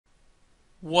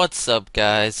What's up,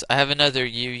 guys? I have another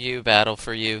UU battle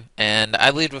for you, and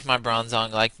I lead with my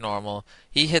Bronzong like normal.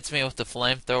 He hits me with the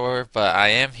flamethrower, but I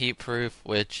am heat proof,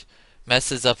 which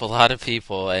messes up a lot of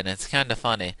people, and it's kind of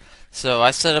funny. So I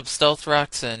set up Stealth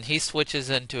Rocks, and he switches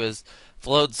into his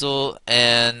Floatzel,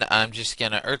 and I'm just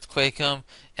gonna Earthquake him,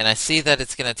 and I see that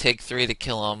it's gonna take 3 to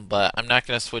kill him, but I'm not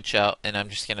gonna switch out, and I'm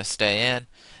just gonna stay in.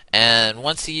 And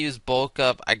once he used Bulk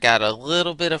Up, I got a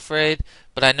little bit afraid,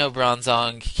 but I know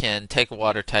Bronzong can take a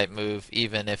water type move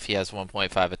even if he has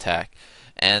 1.5 attack.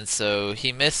 And so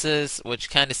he misses, which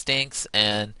kind of stinks.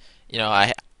 And,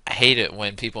 I hate it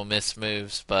when people miss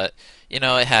moves, but, it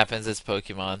happens. It's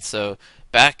Pokemon. So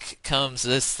back comes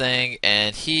this thing,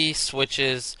 and he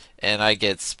switches, and I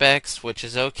get Specs, which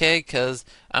is okay because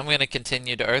I'm going to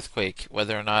continue to Earthquake,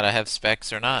 whether or not I have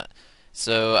Specs or not.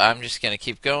 So I'm just going to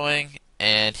keep going,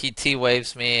 and he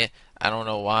T-Waves me. I don't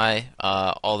know why.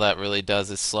 All that really does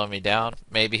is slow me down.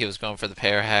 Maybe he was going for the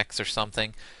Parahacks or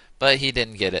something, but he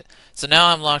didn't get it. So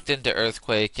now I'm locked into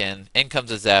Earthquake, and in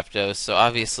comes a Zapdos, so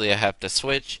obviously I have to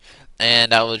switch.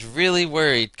 And I was really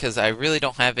worried because I really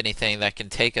don't have anything that can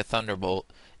take a Thunderbolt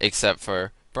except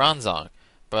for Bronzong.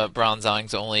 But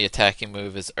Bronzong's only attacking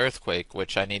move is Earthquake,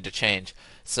 which I need to change.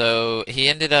 So he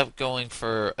ended up going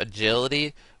for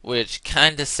Agility, which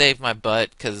kind of saved my butt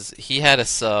because he had a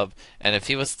sub, and if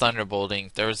he was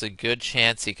Thunderbolting, there was a good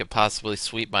chance he could possibly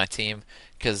sweep my team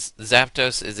because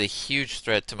Zapdos is a huge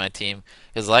threat to my team.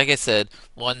 Because, like I said,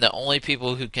 the only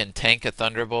people who can tank a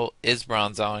Thunderbolt is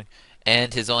Bronzong,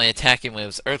 and his only attacking move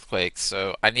is Earthquake,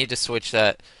 so I need to switch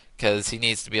that because he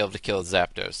needs to be able to kill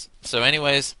Zapdos. So,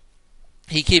 anyways,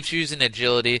 he keeps using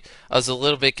agility. I was a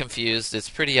little bit confused. It's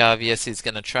pretty obvious he's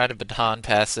going to try to baton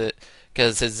pass it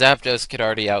because his Zapdos could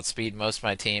already outspeed most of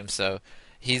my team, so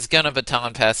he's going to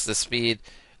baton pass the speed.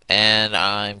 And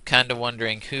I'm kind of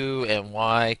wondering who and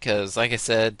why, because like I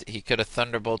said, he could have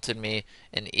Thunderbolted me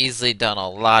and easily done a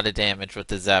lot of damage with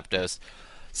the Zapdos.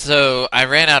 So I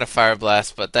ran out of Fire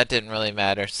Blast, but that didn't really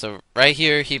matter. So right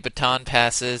here, he baton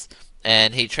passes,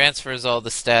 and he transfers all the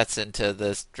stats into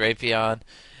this Drapion,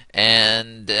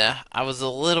 and I was a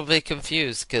little bit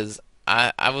confused because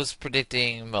I was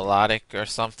predicting Melodic or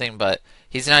something, but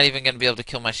he's not even going to be able to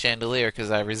kill my Chandelier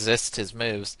because I resist his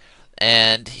moves.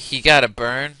 And he got a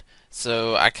burn,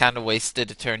 so I kind of wasted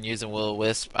a turn using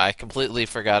Will-O-Wisp. I completely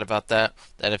forgot about that,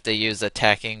 that if they use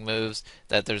attacking moves,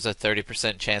 that there's a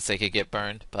 30% chance they could get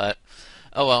burned, but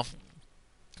oh well.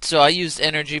 So I used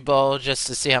Energy Ball just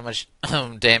to see how much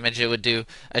damage it would do.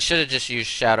 I should have just used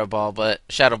Shadow Ball, but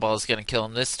Shadow Ball is going to kill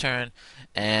him this turn,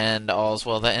 and all's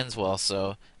well that ends well.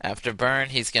 So after burn,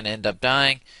 he's going to end up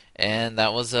dying, and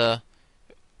that was a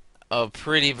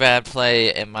pretty bad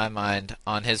play in my mind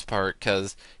on his part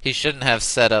because he shouldn't have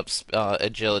set up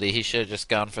agility. He should have just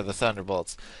gone for the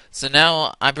Thunderbolts. So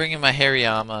now I bring in my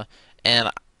Hariyama,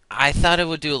 and I thought it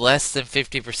would do less than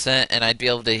 50%, and I'd be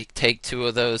able to take 2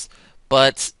 of those.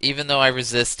 But even though I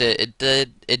resist it, it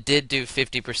did do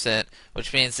 50%,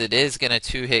 which means it is gonna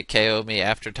 2-hit KO me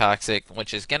after Toxic,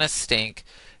 which is gonna stink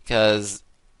because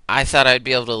I thought I'd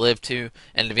be able to live 2,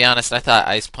 and to be honest, I thought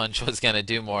Ice Punch was gonna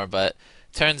do more, but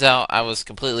turns out I was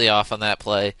completely off on that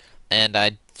play, and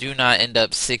I do not end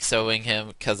up 6-0ing him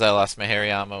because I lost my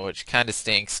Hariyama, which kind of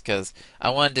stinks because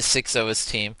I wanted to 6-0 his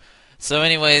team. So,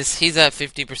 anyways, he's at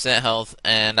 50% health,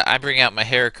 and I bring out my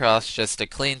Heracross just to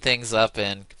clean things up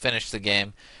and finish the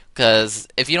game. Because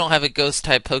if you don't have a Ghost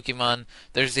type Pokemon,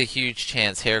 there's a huge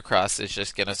chance Heracross is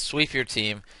just going to sweep your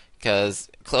team. Because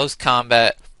close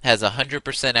combat has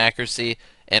 100% accuracy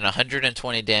and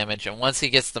 120 damage, and once he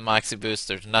gets the Moxie boost,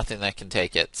 there's nothing that can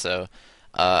take it. So,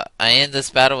 I end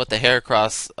this battle with the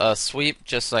Heracross sweep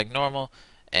just like normal,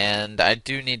 and I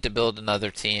do need to build another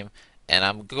team and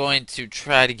I'm going to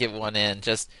try to get one in.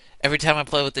 Just every time I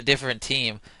play with a different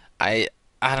team, I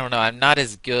I don't know. I'm not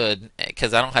as good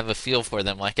because I don't have a feel for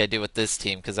them like I do with this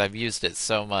team because I've used it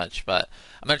so much. But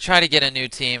I'm gonna try to get a new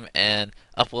team and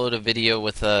upload a video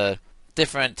with a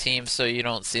different team so you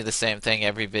don't see the same thing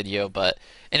every video. But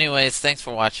anyways, thanks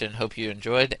for watching. Hope you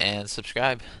enjoyed and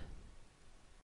subscribe.